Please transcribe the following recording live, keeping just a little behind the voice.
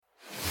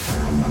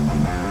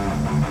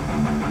Hello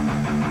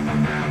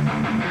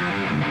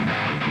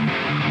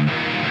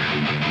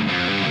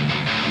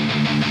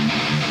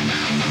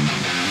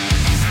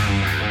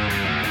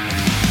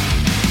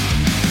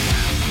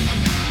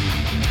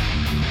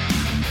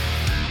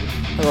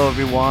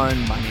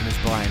everyone, my name is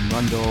Brian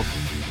Rundle,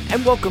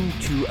 and welcome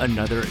to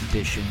another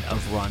edition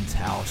of Run's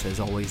House. As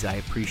always, I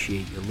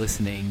appreciate you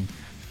listening.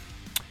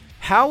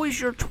 How is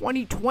your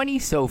 2020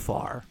 so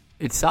far?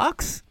 It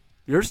sucks?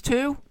 Yours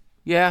too?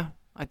 Yeah,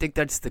 I think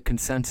that's the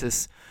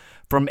consensus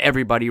from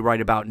everybody right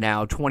about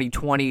now.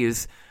 2020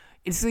 it's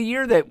the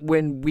year that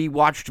when we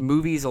watched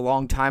movies a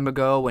long time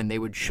ago and they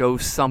would show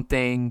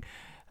something,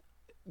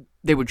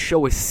 they would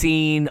show a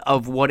scene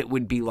of what it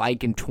would be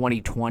like in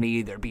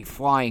 2020. There'd be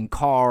flying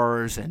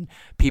cars and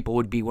people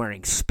would be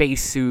wearing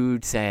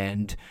spacesuits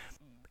and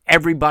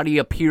everybody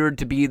appeared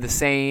to be the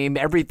same.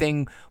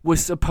 Everything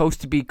was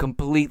supposed to be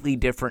completely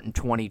different in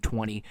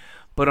 2020.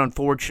 But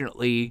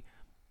unfortunately,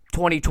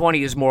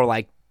 2020 is more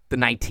like the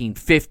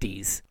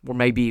 1950s or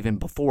maybe even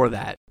before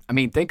that. I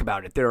mean, think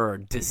about it. There are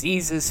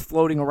diseases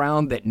floating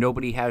around that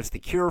nobody has the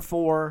cure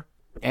for,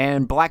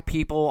 and black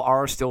people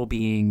are still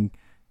being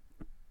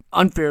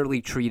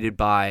unfairly treated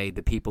by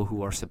the people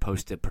who are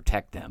supposed to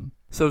protect them.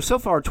 So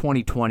far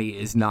 2020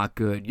 is not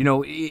good. You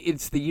know,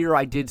 it's the year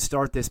I did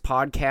start this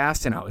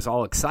podcast and I was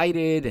all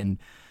excited and,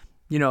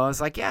 you know, I was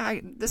like, yeah,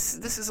 this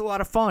is a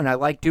lot of fun. I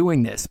like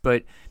doing this.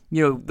 But,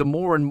 you know, the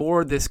more and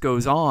more this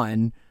goes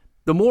on,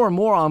 the more and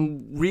more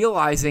I'm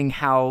realizing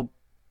how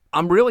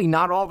I'm really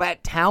not all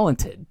that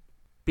talented.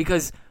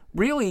 Because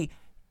really,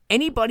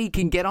 anybody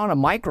can get on a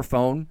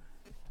microphone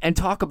and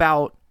talk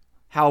about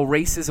how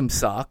racism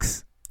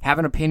sucks, have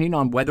an opinion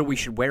on whether we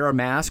should wear a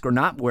mask or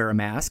not wear a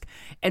mask.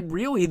 And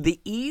really, the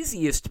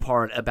easiest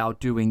part about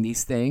doing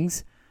these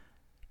things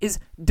is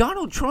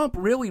Donald Trump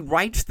really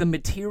writes the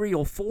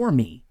material for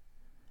me.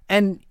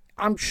 And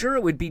I'm sure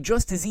it would be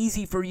just as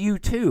easy for you,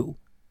 too.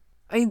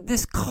 I mean,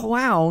 this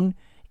clown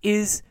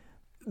is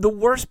the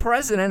worst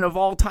president of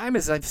all time,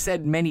 as I've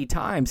said many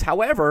times.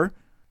 However,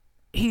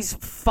 he's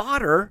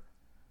fodder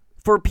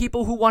for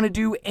people who want to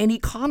do any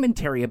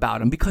commentary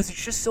about him because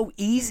it's just so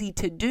easy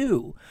to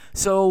do.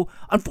 So,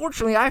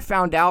 unfortunately, I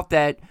found out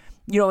that,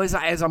 you know, as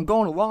I'm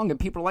going along and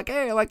people are like,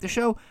 hey, I like the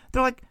show,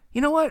 they're like, you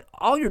know what?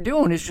 All you're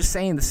doing is just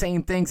saying the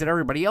same things that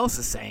everybody else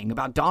is saying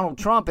about Donald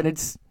Trump, and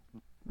it's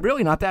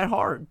really not that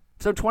hard.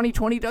 So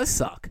 2020 does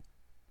suck.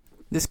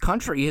 This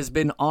country has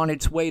been on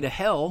its way to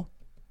hell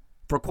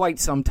for quite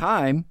some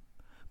time,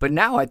 but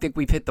now I think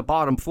we've hit the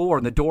bottom floor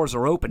and the doors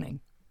are opening.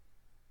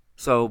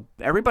 So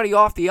everybody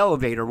off the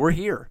elevator, we're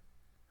here.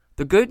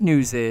 The good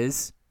news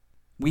is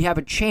we have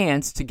a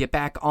chance to get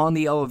back on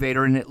the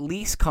elevator and at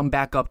least come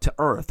back up to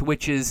earth,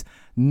 which is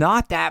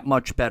not that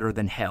much better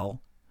than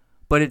hell,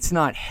 but it's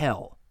not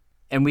hell.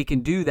 And we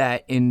can do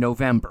that in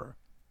November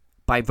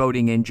by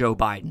voting in Joe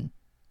Biden.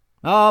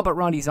 Oh, but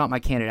Ronnie's not my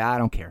candidate. I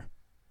don't care.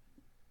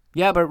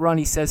 Yeah, but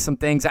Ronnie says some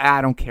things.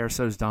 I don't care.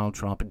 So does Donald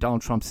Trump. And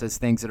Donald Trump says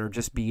things that are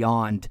just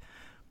beyond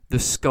the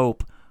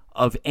scope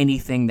of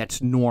anything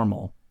that's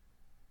normal.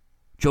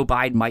 Joe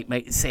Biden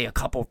might say a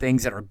couple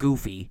things that are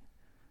goofy,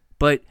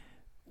 but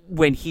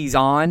when he's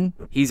on,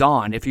 he's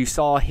on. If you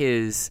saw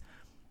his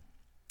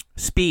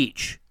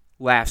speech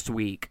last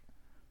week,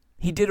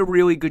 he did a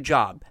really good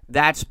job.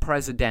 That's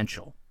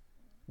presidential.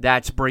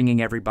 That's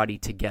bringing everybody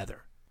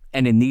together.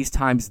 And in these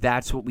times,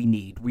 that's what we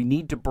need. We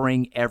need to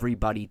bring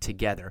everybody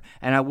together.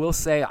 And I will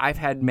say I've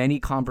had many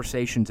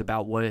conversations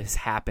about what has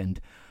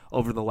happened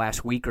over the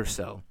last week or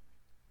so.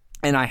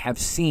 And I have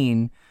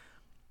seen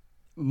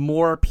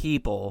more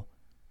people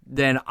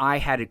than I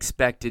had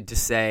expected to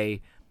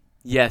say,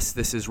 yes,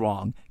 this is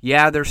wrong.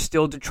 Yeah, there's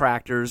still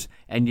detractors,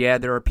 and yeah,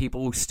 there are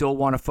people who still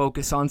want to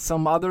focus on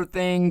some other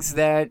things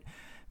that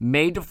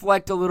may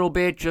deflect a little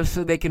bit just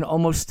so they can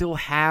almost still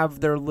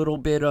have their little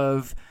bit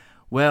of,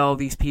 well,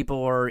 these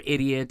people are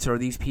idiots or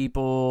these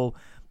people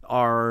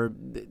are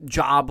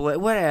jobless,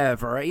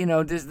 whatever. You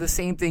know, there's the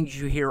same things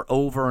you hear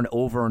over and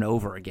over and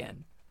over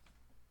again.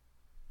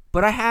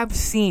 But I have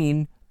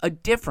seen a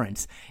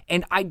difference,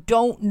 and I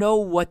don't know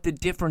what the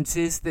difference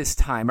is this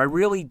time. I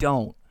really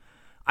don't.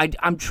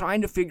 I'm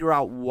trying to figure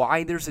out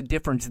why there's a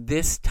difference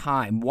this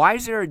time. Why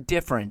is there a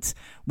difference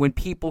when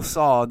people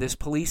saw this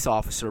police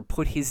officer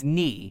put his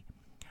knee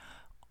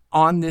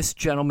on this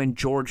gentleman,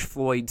 George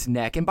Floyd's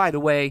neck? And by the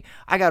way,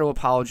 I got to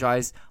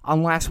apologize.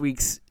 On last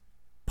week's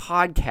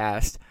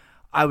podcast,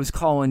 I was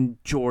calling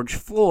George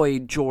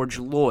Floyd George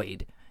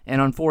Lloyd. And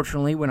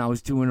unfortunately, when I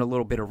was doing a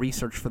little bit of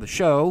research for the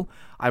show,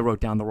 I wrote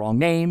down the wrong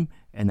name,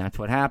 and that's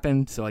what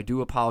happened. So I do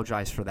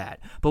apologize for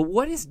that. But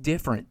what is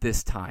different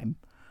this time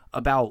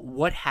about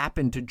what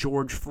happened to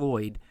George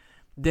Floyd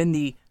than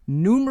the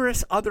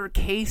numerous other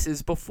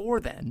cases before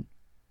then?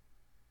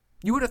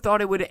 You would have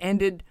thought it would have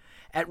ended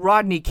at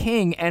Rodney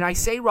King, and I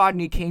say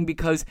Rodney King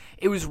because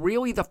it was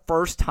really the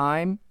first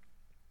time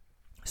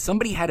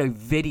somebody had a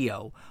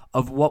video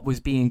of what was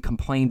being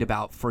complained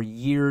about for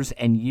years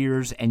and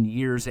years and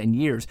years and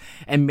years.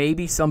 And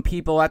maybe some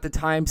people at the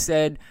time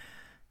said,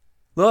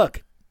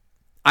 look,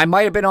 I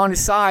might have been on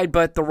his side,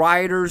 but the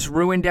rioters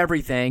ruined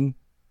everything.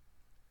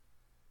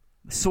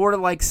 sort of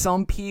like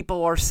some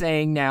people are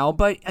saying now,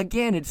 but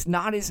again, it's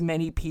not as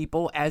many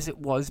people as it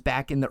was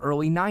back in the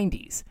early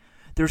 90s.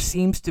 There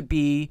seems to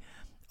be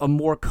a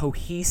more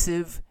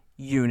cohesive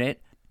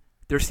unit.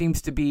 There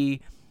seems to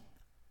be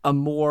a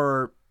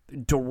more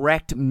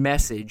direct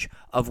message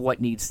of what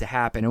needs to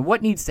happen. And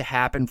what needs to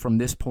happen from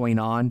this point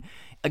on,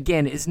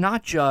 again, is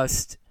not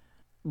just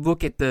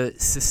look at the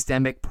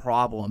systemic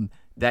problem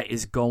that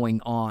is going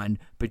on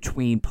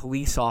between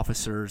police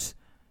officers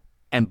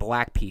and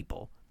black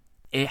people.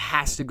 It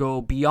has to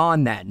go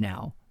beyond that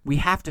now. We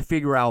have to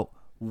figure out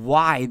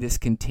why this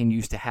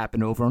continues to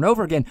happen over and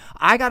over again.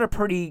 I got a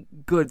pretty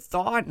good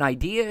thought and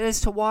idea as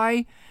to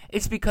why.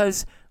 It's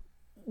because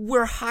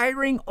we're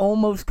hiring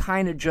almost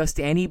kind of just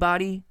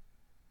anybody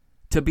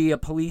to be a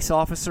police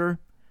officer.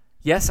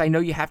 Yes, I know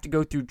you have to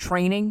go through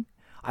training.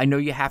 I know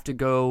you have to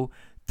go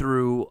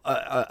through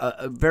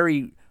a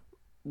very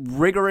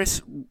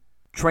rigorous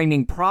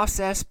training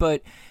process,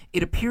 but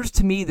it appears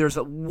to me there's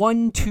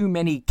one too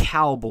many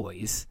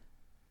cowboys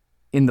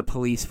in the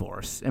police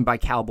force. And by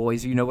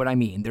cowboys, you know what I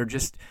mean. They're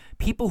just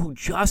people who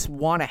just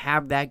want to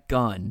have that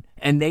gun,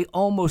 and they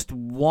almost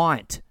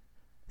want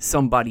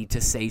somebody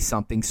to say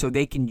something so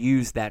they can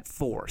use that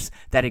force,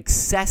 that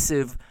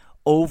excessive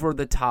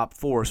over-the-top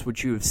force,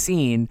 which you have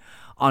seen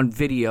on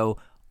video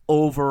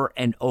over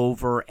and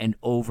over and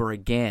over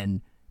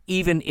again,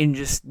 even in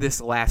just this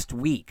last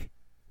week.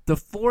 The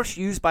force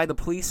used by the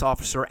police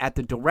officer at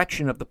the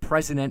direction of the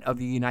President of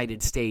the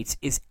United States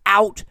is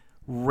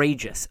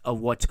outrageous of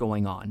what's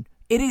going on.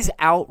 It is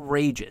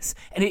outrageous,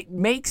 and it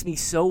makes me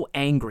so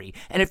angry.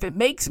 And if it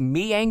makes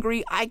me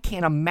angry, I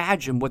can't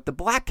imagine what the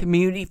black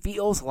community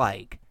feels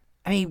like.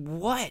 I mean,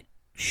 what?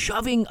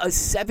 Shoving a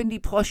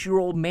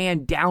 70-plus-year-old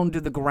man down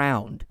to the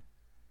ground,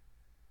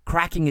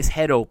 cracking his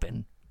head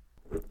open,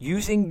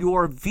 using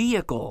your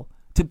vehicle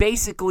to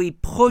basically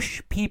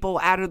push people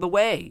out of the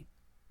way.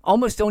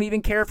 Almost don't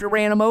even care if you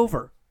ran them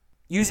over.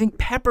 Using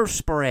pepper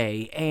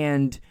spray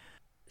and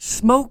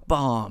smoke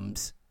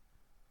bombs.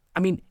 I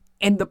mean,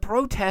 and the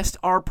protests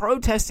are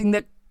protesting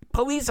that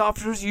police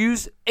officers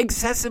use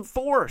excessive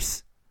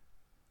force.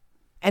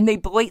 And they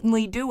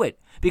blatantly do it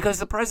because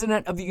the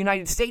President of the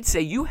United States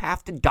say you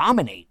have to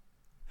dominate.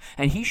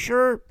 And he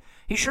sure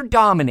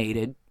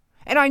dominated.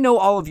 And I know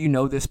all of you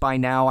know this by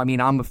now. I mean,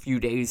 I'm a few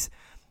days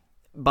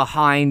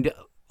behind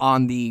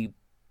on the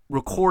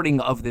recording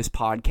of this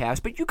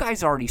podcast, but you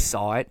guys already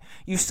saw it.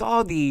 You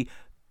saw the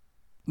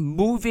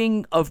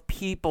moving of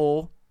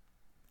people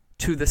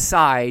to the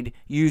side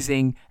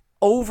using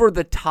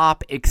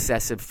over-the-top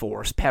excessive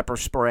force, pepper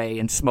spray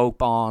and smoke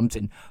bombs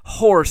and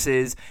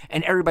horses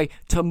and everybody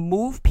to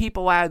move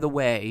people out of the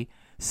way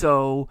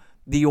so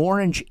the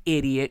orange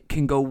idiot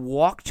can go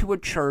walk to a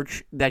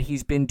church that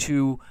he's been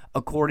to,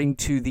 according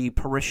to the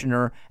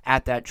parishioner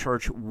at that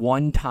church,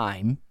 one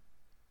time,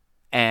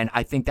 and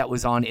I think that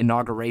was on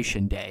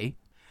Inauguration Day,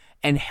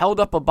 and held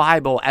up a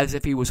Bible as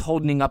if he was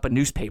holding up a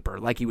newspaper,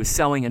 like he was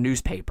selling a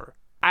newspaper.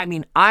 I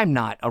mean, I'm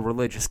not a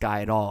religious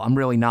guy at all. I'm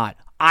really not.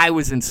 I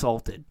was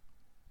insulted.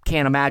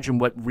 Can't imagine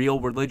what real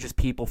religious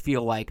people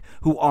feel like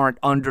who aren't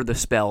under the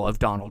spell of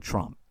Donald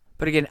Trump.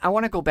 But again, I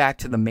want to go back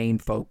to the main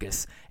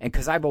focus, and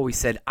because I've always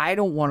said I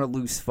don't want to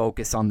lose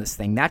focus on this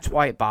thing. That's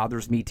why it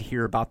bothers me to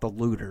hear about the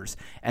looters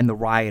and the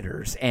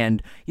rioters.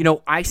 And,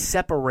 I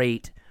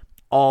separate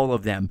all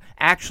of them.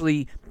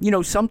 Actually,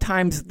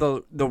 sometimes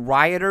the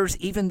rioters,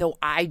 even though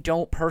I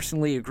don't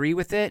personally agree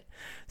with it,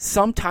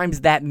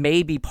 sometimes that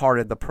may be part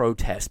of the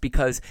protest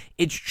because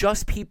it's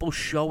just people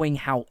showing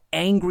how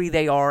angry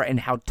they are and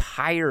how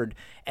tired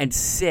and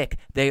sick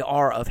they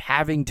are of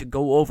having to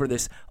go over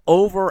this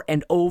over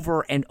and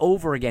over and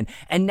over again.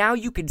 And now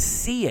you can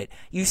see it.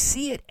 You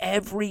see it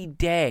every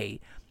day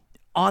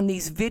on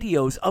these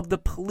videos of the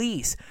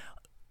police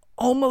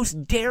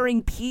almost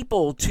daring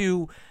people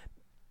to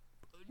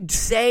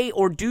say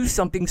or do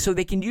something so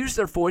they can use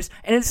their force.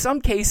 And in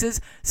some cases,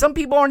 some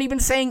people aren't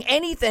even saying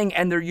anything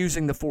and they're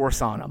using the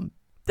force on them.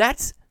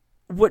 That's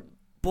what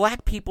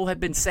black people have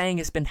been saying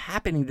has been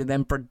happening to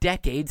them for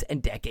decades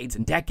and decades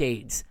and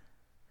decades.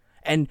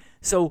 And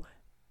so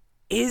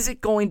is it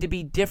going to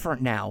be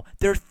different now?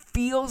 There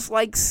feels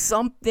like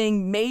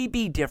something may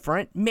be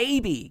different.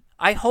 Maybe.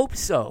 I hope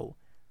so.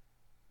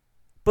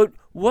 But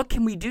what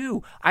can we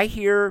do? I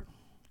hear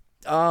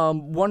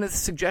one of the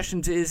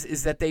suggestions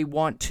is that they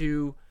want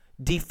to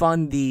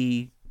defund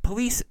the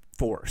police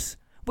force,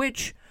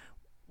 which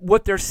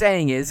what they're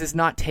saying is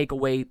not take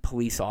away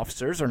police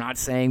officers. They're not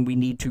saying we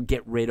need to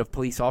get rid of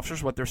police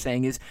officers. What they're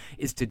saying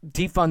is to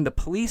defund the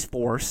police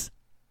force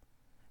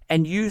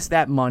and use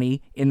that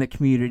money in the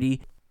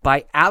community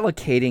by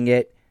allocating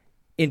it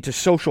into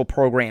social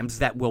programs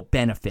that will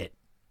benefit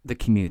the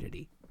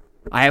community.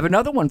 I have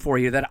another one for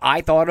you that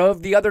I thought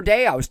of the other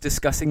day. I was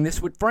discussing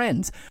this with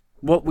friends.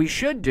 What we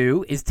should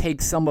do is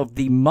take some of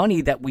the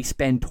money that we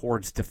spend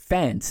towards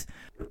defense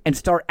and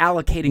start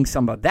allocating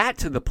some of that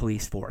to the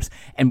police force.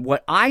 And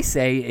what I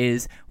say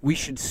is we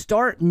should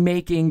start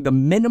making the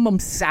minimum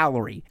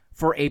salary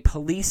for a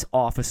police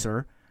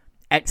officer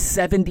at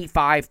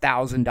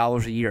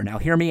 $75,000 a year. Now,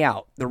 hear me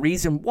out. The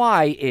reason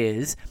why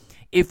is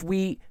if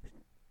we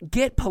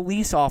get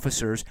police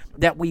officers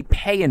that we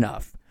pay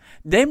enough,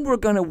 then we're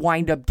going to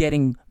wind up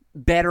getting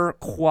better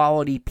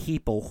quality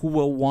people who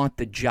will want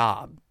the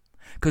job.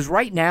 Because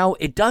right now,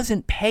 it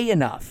doesn't pay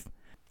enough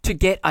to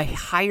get a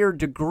higher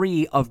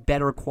degree of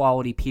better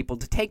quality people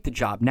to take the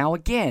job. Now,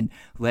 again,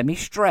 let me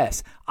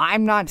stress,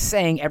 I'm not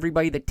saying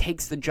everybody that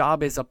takes the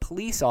job as a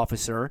police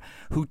officer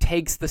who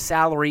takes the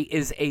salary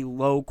is a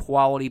low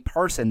quality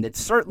person.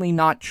 That's certainly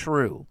not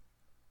true.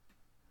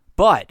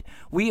 But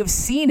we have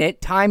seen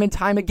it time and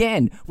time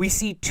again. We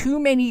see too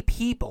many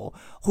people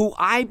who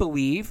I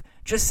believe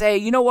just say,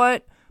 you know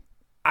what?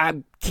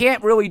 I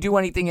can't really do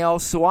anything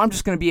else, so I'm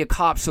just going to be a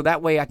cop so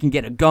that way I can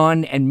get a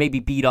gun and maybe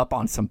beat up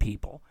on some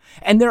people.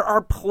 And there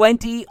are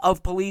plenty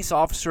of police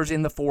officers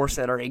in the force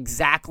that are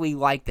exactly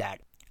like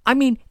that. I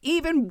mean,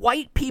 even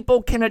white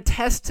people can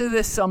attest to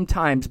this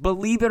sometimes,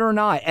 believe it or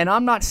not. And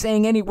I'm not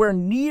saying anywhere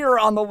near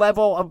on the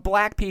level of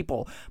black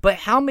people. But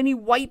how many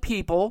white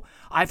people,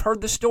 I've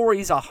heard the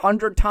stories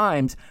 100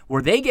 times,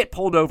 where they get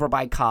pulled over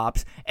by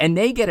cops and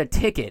they get a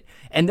ticket.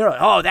 And they're like,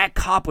 oh, that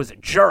cop was a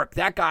jerk.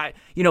 That guy,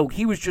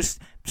 he was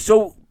just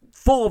so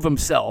full of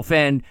himself.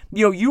 And,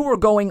 you were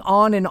going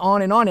on and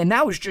on and on. And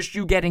that was just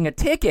you getting a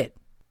ticket.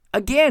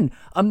 Again,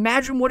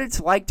 imagine what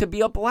it's like to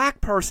be a black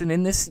person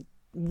in this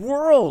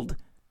world.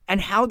 And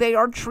how they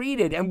are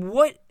treated, and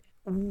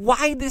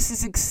why this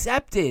is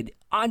accepted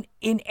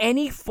in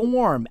any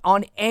form,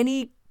 on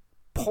any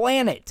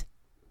planet.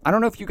 I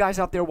don't know if you guys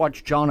out there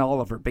watch John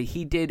Oliver, but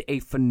he did a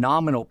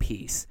phenomenal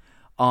piece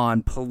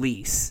on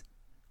police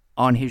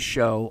on his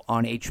show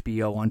on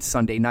HBO on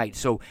Sunday night.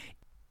 So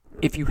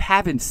if you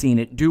haven't seen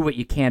it, do what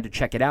you can to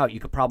check it out. You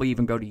could probably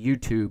even go to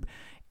YouTube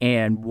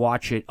and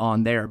watch it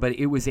on there. But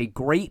it was a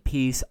great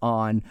piece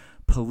on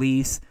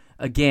police.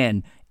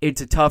 Again, it's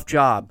a tough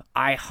job.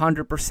 I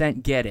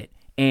 100% get it.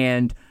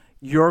 And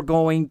you're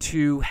going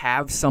to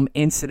have some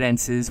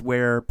incidences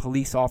where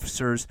police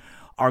officers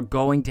are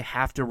going to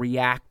have to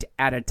react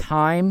at a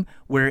time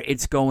where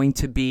it's going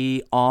to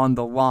be on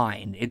the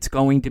line. It's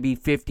going to be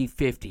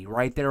 50-50,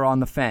 right there on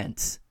the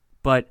fence.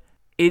 But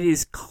it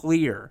is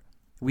clear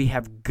we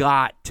have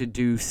got to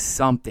do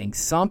something.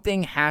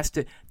 Something has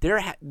to...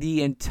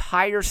 the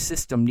entire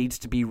system needs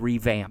to be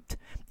revamped.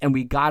 And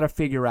we got to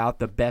figure out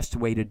the best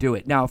way to do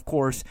it. Now, of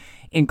course,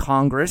 in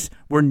Congress,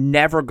 we're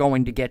never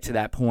going to get to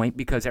that point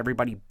because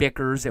everybody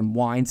bickers and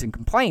whines and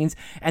complains.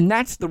 And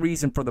that's the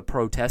reason for the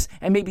protests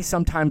and maybe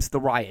sometimes the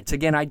riots.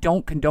 Again, I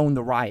don't condone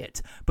the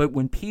riots. But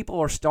when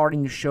people are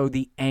starting to show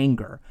the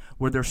anger,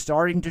 where they're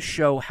starting to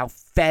show how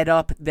fed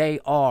up they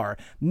are,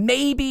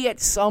 maybe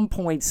at some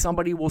point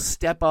somebody will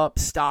step up,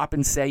 stop,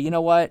 and say, you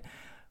know what?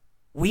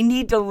 We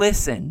need to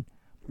listen.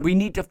 We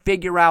need to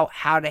figure out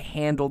how to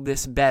handle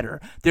this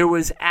better. There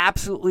was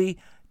absolutely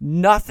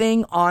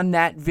nothing on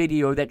that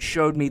video that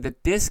showed me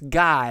that this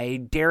guy,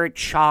 Derek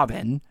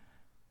Chauvin,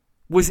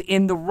 was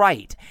in the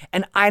right.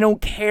 And I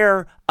don't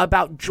care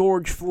about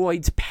George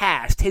Floyd's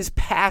past. His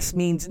past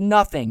means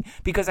nothing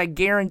because I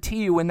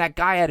guarantee you when that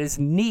guy had his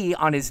knee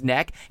on his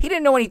neck, he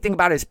didn't know anything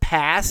about his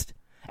past.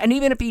 And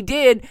even if he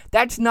did,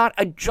 that's not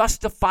a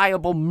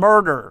justifiable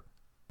murder.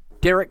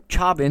 Derek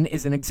Chauvin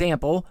is an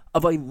example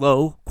of a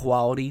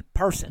low-quality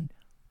person.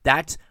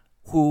 That's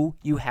who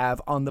you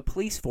have on the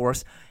police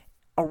force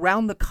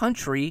around the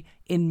country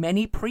in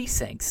many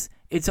precincts.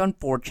 It's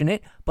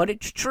unfortunate, but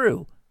it's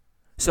true.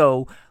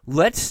 So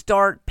let's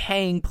start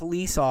paying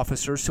police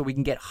officers so we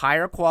can get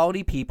higher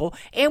quality people,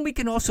 and we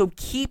can also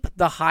keep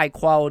the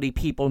high-quality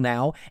people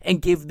now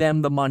and give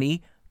them the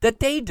money that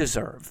they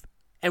deserve.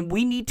 And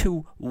we need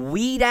to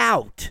weed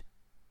out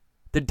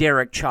the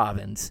Derek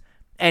Chauvins.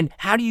 And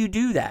how do you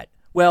do that?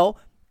 Well,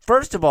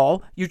 first of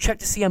all, you check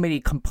to see how many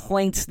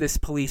complaints this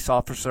police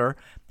officer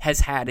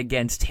has had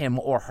against him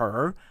or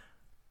her.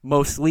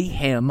 Mostly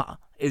him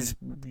is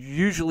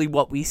usually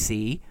what we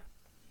see.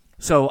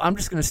 So I'm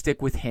just going to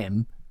stick with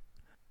him.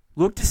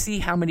 Look to see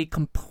how many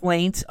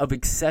complaints of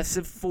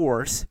excessive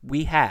force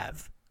we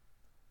have.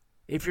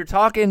 If you're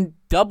talking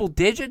double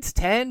digits,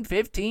 10,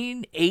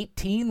 15,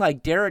 18,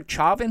 like Derek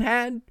Chauvin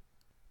had,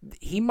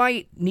 he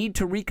might need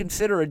to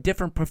reconsider a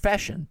different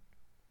profession.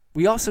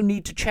 We also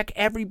need to check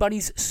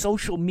everybody's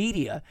social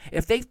media.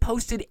 If they've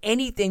posted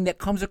anything that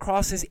comes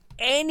across as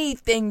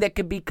anything that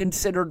could be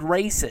considered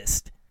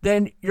racist,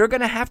 then you're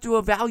going to have to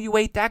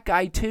evaluate that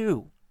guy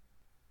too.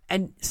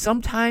 And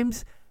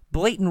sometimes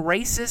blatant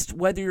racist,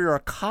 whether you're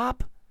a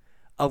cop,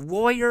 a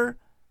lawyer,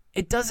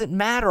 it doesn't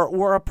matter,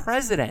 or a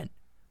president.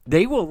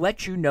 They will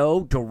let you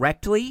know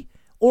directly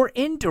or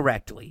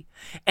indirectly.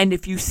 And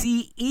if you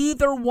see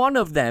either one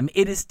of them,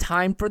 it is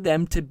time for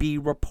them to be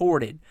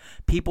reported.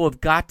 People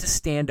have got to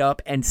stand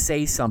up and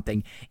say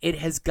something. It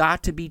has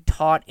got to be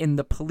taught in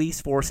the police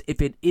force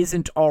if it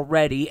isn't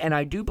already, and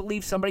I do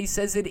believe somebody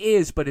says it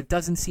is, but it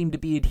doesn't seem to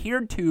be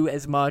adhered to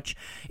as much,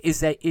 is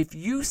that if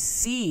you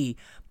see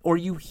or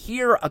you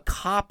hear a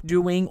cop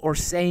doing or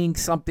saying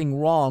something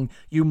wrong,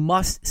 you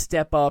must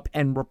step up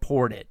and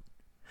report it.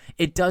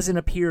 It doesn't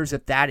appear as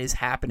if that is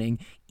happening,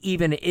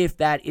 even if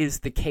that is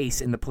the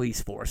case in the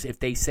police force. If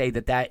they say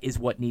that that is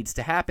what needs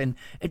to happen,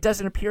 it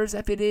doesn't appear as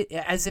if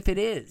it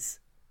is.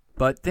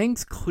 But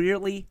things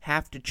clearly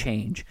have to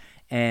change.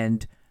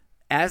 And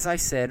as I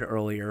said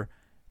earlier,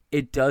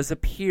 it does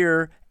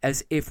appear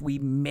as if we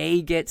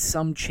may get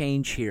some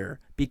change here,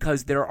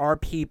 because there are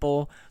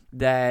people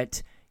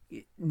that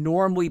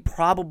normally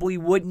probably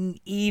wouldn't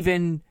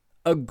even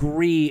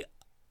agree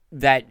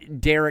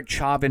that Derek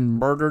Chauvin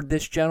murdered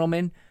this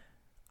gentleman.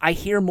 I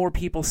hear more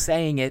people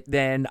saying it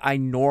than I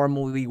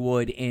normally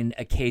would in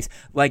a case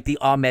like the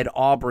Ahmaud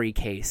Arbery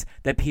case,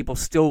 that people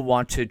still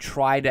want to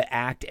try to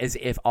act as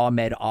if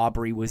Ahmaud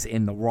Arbery was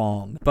in the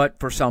wrong. But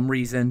for some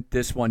reason,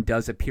 this one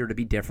does appear to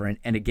be different.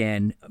 And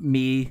again,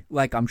 me,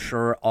 like I'm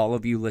sure all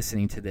of you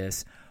listening to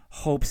this,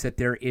 hopes that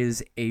there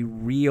is a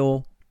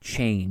real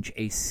change,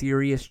 a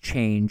serious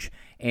change.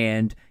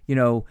 And,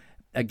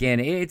 again,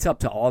 it's up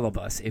to all of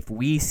us. If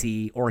we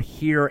see or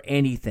hear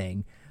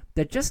anything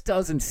that just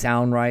doesn't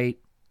sound right,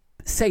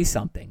 say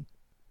something.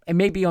 It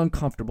may be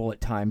uncomfortable at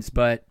times,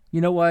 but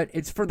you know what?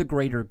 It's for the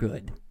greater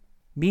good.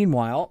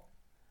 Meanwhile,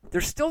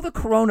 there's still the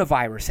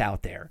coronavirus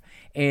out there.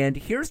 And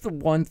here's the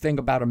one thing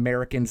about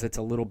Americans that's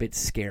a little bit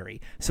scary.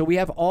 So we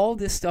have all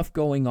this stuff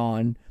going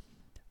on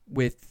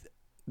with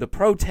the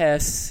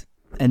protests,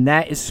 and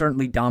that is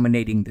certainly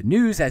dominating the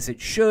news, as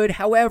it should.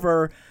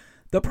 However,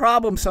 the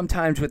problem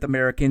sometimes with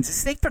Americans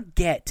is they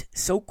forget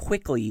so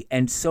quickly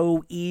and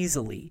so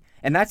easily.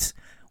 And that's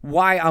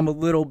why I'm a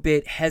little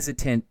bit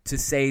hesitant to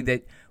say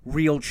that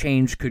real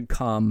change could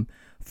come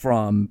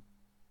from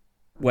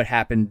what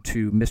happened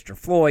to Mr.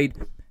 Floyd.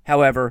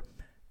 However,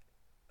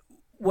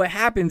 what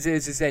happens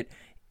is that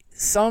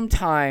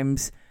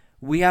sometimes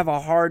we have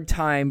a hard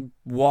time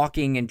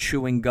walking and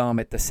chewing gum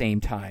at the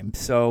same time.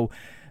 So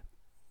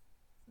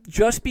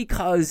just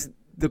because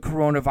the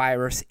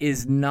coronavirus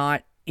is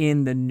not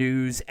in the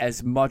news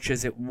as much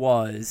as it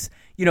was,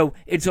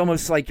 it's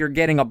almost like you're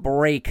getting a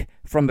break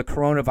from the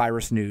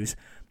coronavirus news.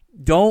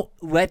 Don't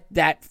let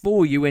that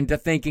fool you into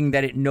thinking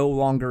that it no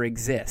longer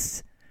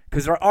exists.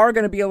 Because there are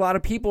going to be a lot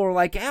of people who are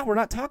like, we're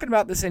not talking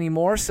about this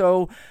anymore,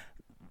 so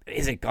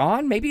is it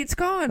gone? Maybe it's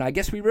gone. I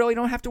guess we really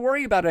don't have to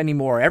worry about it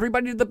anymore.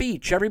 Everybody to the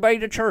beach, everybody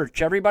to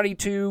church, everybody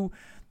to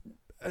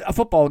a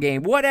football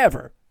game,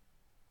 whatever.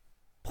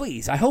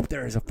 Please, I hope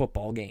there is a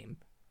football game,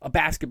 a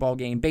basketball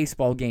game,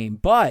 baseball game,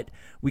 but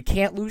we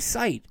can't lose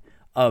sight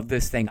of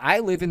this thing. I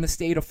live in the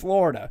state of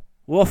Florida.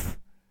 Woof.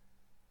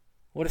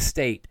 What a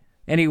state.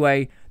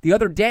 Anyway, the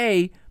other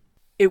day,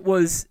 it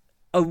was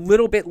a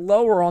little bit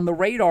lower on the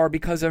radar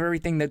because of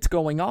everything that's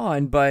going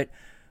on, but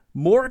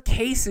more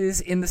cases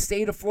in the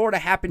state of Florida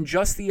happened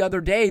just the other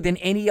day than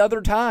any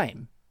other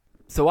time.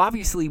 So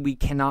obviously we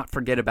cannot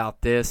forget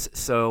about this.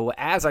 So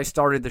as I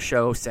started the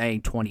show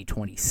saying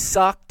 2020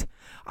 sucked,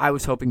 I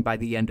was hoping by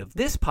the end of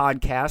this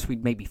podcast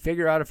we'd maybe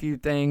figure out a few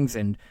things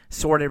and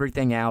sort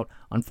everything out.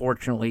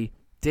 Unfortunately,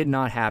 did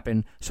not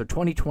happen. So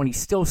 2020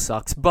 still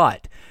sucks,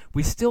 but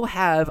we still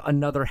have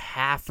another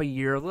half a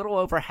year, a little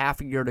over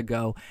half a year to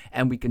go,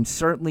 and we can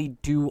certainly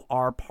do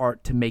our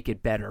part to make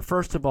it better.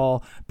 First of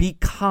all, be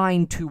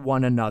kind to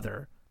one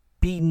another.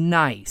 Be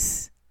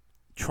nice.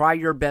 Try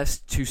your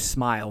best to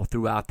smile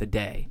throughout the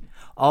day.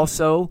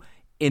 Also,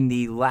 in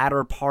the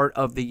latter part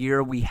of the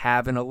year, we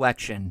have an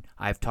election.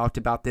 I've talked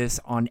about this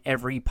on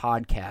every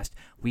podcast.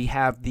 We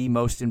have the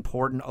most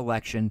important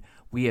election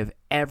we have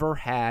ever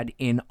had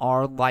in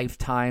our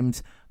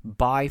lifetimes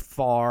by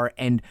far.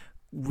 And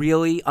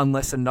really,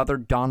 unless another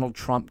Donald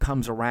Trump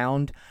comes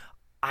around,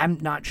 I'm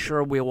not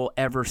sure we will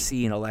ever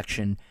see an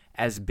election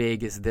as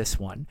big as this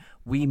one.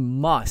 We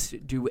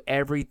must do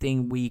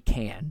everything we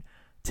can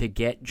to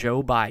get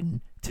Joe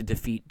Biden to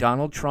defeat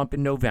Donald Trump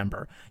in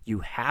November.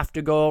 You have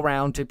to go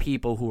around to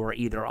people who are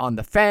either on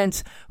the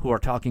fence, who are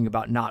talking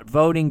about not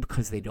voting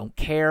because they don't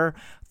care.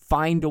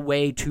 Find a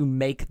way to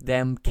make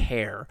them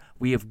care.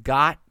 We have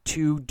got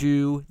to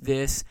do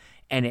this,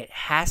 and it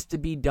has to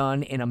be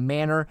done in a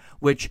manner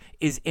which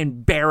is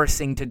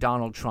embarrassing to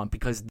Donald Trump,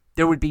 because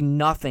there would be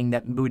nothing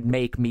that would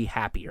make me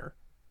happier.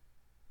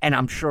 And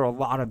I'm sure a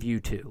lot of you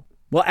too.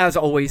 Well, as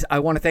always, I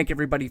want to thank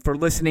everybody for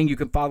listening. You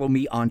can follow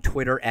me on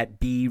Twitter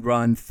at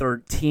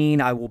BRun13.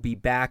 I will be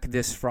back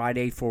this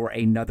Friday for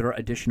another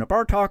edition of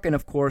Our Talk. And,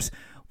 of course,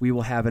 we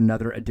will have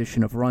another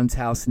edition of Run's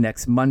House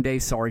next Monday.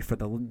 Sorry for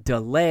the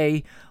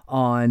delay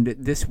on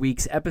this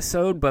week's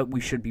episode, but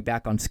we should be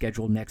back on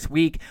schedule next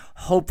week.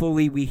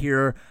 Hopefully we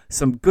hear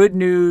some good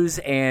news,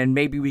 and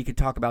maybe we could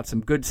talk about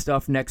some good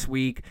stuff next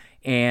week.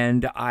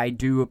 And I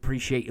do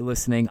appreciate you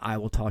listening. I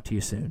will talk to you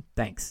soon.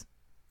 Thanks.